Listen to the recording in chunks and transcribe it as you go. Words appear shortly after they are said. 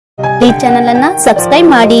ಈ ಚಾನೆಲ್ ಅನ್ನು ಸಬ್ಸ್ಕ್ರೈಬ್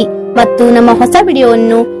ಮಾಡಿ ಮತ್ತು ನಮ್ಮ ಹೊಸ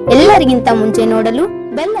ವಿಡಿಯೋವನ್ನು ಎಲ್ಲರಿಗಿಂತ ಮುಂಚೆ ನೋಡಲು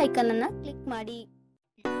ಬೆಲ್ ಐಕಾನ್ ಅನ್ನು ಕ್ಲಿಕ್ ಮಾಡಿ.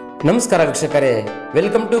 ನಮಸ್ಕಾರ ವೀಕ್ಷಕರೇ,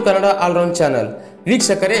 welcome to Kannada all round channel.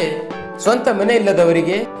 ವೀಕ್ಷಕರೇ, ಸ್ವಂತ ಮನೆ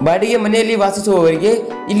ಇಲ್ಲದವರಿಗೆ, ಬಾಡಿಗೆ ಮನೆಯಲ್ಲಿ ವಾಸಿಸುವವರಿಗೆ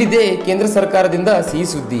ಇಲ್ಲಿದೆ ಕೇಂದ್ರ ಸರ್ಕಾರದಿಂದ ಸಿಹಿ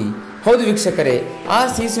ಸುದ್ದಿ. ಹೌದು ವೀಕ್ಷಕರೇ, ಆ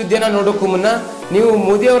ಸಿಹಿ ಸುದ್ದಿಯನ್ನ ನೋಡೋಕ್ಕೂ ಮುನ್ನ ನೀವು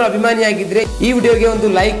ಮೋದಿ ಅವರ ಅಭಿಮಾನಿಯಾಗಿದ್ರೆ ಈ ವಿಡಿಯೋಗೆ ಒಂದು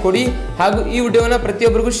ಲೈಕ್ ಕೊಡಿ ಹಾಗೂ ಈ ವಿಡಿಯೋನ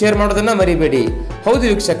ಪ್ರತಿಯೊಬ್ಬರಿಗೂ ಶೇರ್ ಮಾಡೋದನ್ನ ಮರಿಬೇಡಿ. ಹೌದು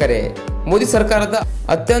ವೀಕ್ಷಕರೇ, ಮೋದಿ ಸರ್ಕಾರದ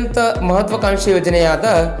ಅತ್ಯಂತ ಮಹತ್ವಾಕಾಂಕ್ಷಿ ಯೋಜನೆಯಾದ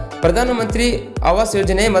ಪ್ರಧಾನಮಂತ್ರಿ ಆವಾಸ್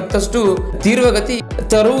ಯೋಜನೆ ಮತ್ತಷ್ಟು ತೀವ್ರಗತಿ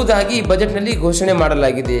ತರುವುದಾಗಿ ಬಜೆಟ್ ನಲ್ಲಿ ಘೋಷಣೆ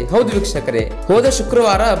ಮಾಡಲಾಗಿದೆ. ಹೌದು ವೀಕ್ಷಕರೇ, ಹೋದ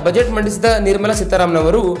ಶುಕ್ರವಾರ ಬಜೆಟ್ ಮಂಡಿಸಿದ ನಿರ್ಮಲಾ ಸೀತಾರಾಮನ್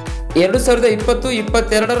ಅವರು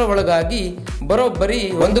 2020-22 ಒಳಗಾಗಿ ಬರೋಬ್ಬರಿ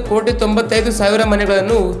 1,95,00,000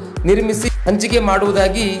 ಮನೆಗಳನ್ನು ನಿರ್ಮಿಸಿ ಹಂಚಿಕೆ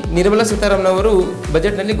ಮಾಡುವುದಾಗಿ ನಿರ್ಮಲಾ ಸೀತಾರಾಮನ್ ಅವರು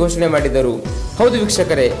ಬಜೆಟ್ ನಲ್ಲಿ ಘೋಷಣೆ ಮಾಡಿದರು. ಹೌದು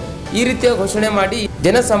ವೀಕ್ಷಕರೇ, ಈ ರೀತಿಯ ಘೋಷಣೆ ಮಾಡಿ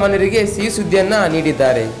ಜನಸಾಮಾನ್ಯರಿಗೆ ಸಿಹಿ ಸುದ್ದಿಯನ್ನ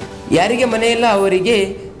ನೀಡಿದ್ದಾರೆ. ಯಾರಿಗೆ ಮನೆ ಇಲ್ಲ ಅವರಿಗೆ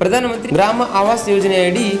ಪ್ರಧಾನಮಂತ್ರಿ ಗ್ರಾಮ ಆವಾಸ್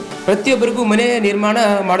ಯೋಜನೆಯಡಿ ಪ್ರತಿಯೊಬ್ಬರಿಗೂ ಮನೆ ನಿರ್ಮಾಣ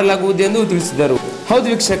ಮಾಡಲಾಗುವುದು ಎಂದು ತಿಳಿಸಿದರು. ಹೌದು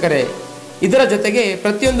ವೀಕ್ಷಕರೇ, ಇದರ ಜೊತೆಗೆ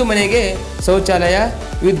ಪ್ರತಿಯೊಂದು ಮನೆಗೆ ಶೌಚಾಲಯ,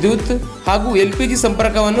 ವಿದ್ಯುತ್ ಹಾಗೂ LPG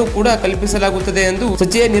ಸಂಪರ್ಕವನ್ನು ಕೂಡ ಕಲ್ಪಿಸಲಾಗುತ್ತದೆ ಎಂದು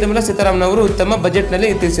ಸಚಿವೆ ನಿರ್ಮಲಾ ಸೀತಾರಾಮನ್ ಅವರು ತಮ್ಮ ಬಜೆಟ್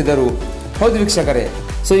ನಲ್ಲಿ ತಿಳಿಸಿದರು. ಹೌದು ವೀಕ್ಷಕರೇ,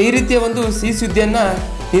 ಸೊ ಈ ರೀತಿಯ ಒಂದು ಸಿಹಿ ಸುದ್ದಿಯನ್ನ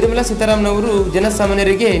ನಿರ್ಮಲಾ ಸೀತಾರಾಮನ್ ಅವರು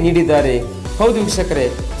ಜನಸಾಮಾನ್ಯರಿಗೆ ನೀಡಿದ್ದಾರೆ. ಹೌದು ವೀಕ್ಷಕರೇ,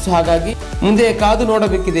 ಸೊ ಹಾಗಾಗಿ ಮುಂದೆ ಕಾದು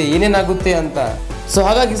ನೋಡಬೇಕಿದೆ ಏನೇನಾಗುತ್ತೆ ಅಂತ. ಸೊ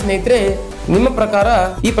ಹಾಗಾಗಿ ಸ್ನೇಹಿತರೆ, ನಿಮ್ಮ ಪ್ರಕಾರ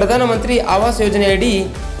ಈ ಪ್ರಧಾನಮಂತ್ರಿ ಆವಾಸ್ ಯೋಜನೆಯಡಿ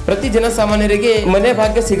ಪ್ರತಿ ಜನಸಾಮಾನ್ಯರಿಗೆ ಮನೆ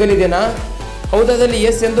ಭಾಗ್ಯ ಸಿಗಲಿದೆನಾ? ಹೌದಾದಲ್ಲಿ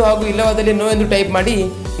ಎಸ್ ಎಂದು ಹಾಗೂ ಇಲ್ಲವಾದಲ್ಲಿ ನೋ ಎಂದು ಟೈಪ್ ಮಾಡಿ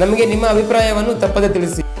ನಮಗೆ ನಿಮ್ಮ ಅಭಿಪ್ರಾಯವನ್ನು ತಪ್ಪದೆ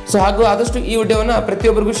ತಿಳಿಸಿ. ಸೊ ಹಾಗೂ ಆದಷ್ಟು ಈ ವಿಡಿಯೋನ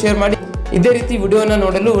ಪ್ರತಿಯೊಬ್ಬರಿಗೂ ಶೇರ್ ಮಾಡಿ. ಇದೇ ರೀತಿ ವಿಡಿಯೋನ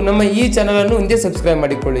ನೋಡಲು ನಮ್ಮ ಈ ಚಾನಲ್ ಅನ್ನು ಹಿಂದೆ ಸಬ್ಸ್ಕ್ರೈಬ್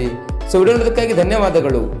ಮಾಡಿಕೊಳ್ಳಿ. ಸೊ ವಿಡಿಯೋ ನೋಡೋದಕ್ಕಾಗಿ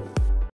ಧನ್ಯವಾದಗಳು.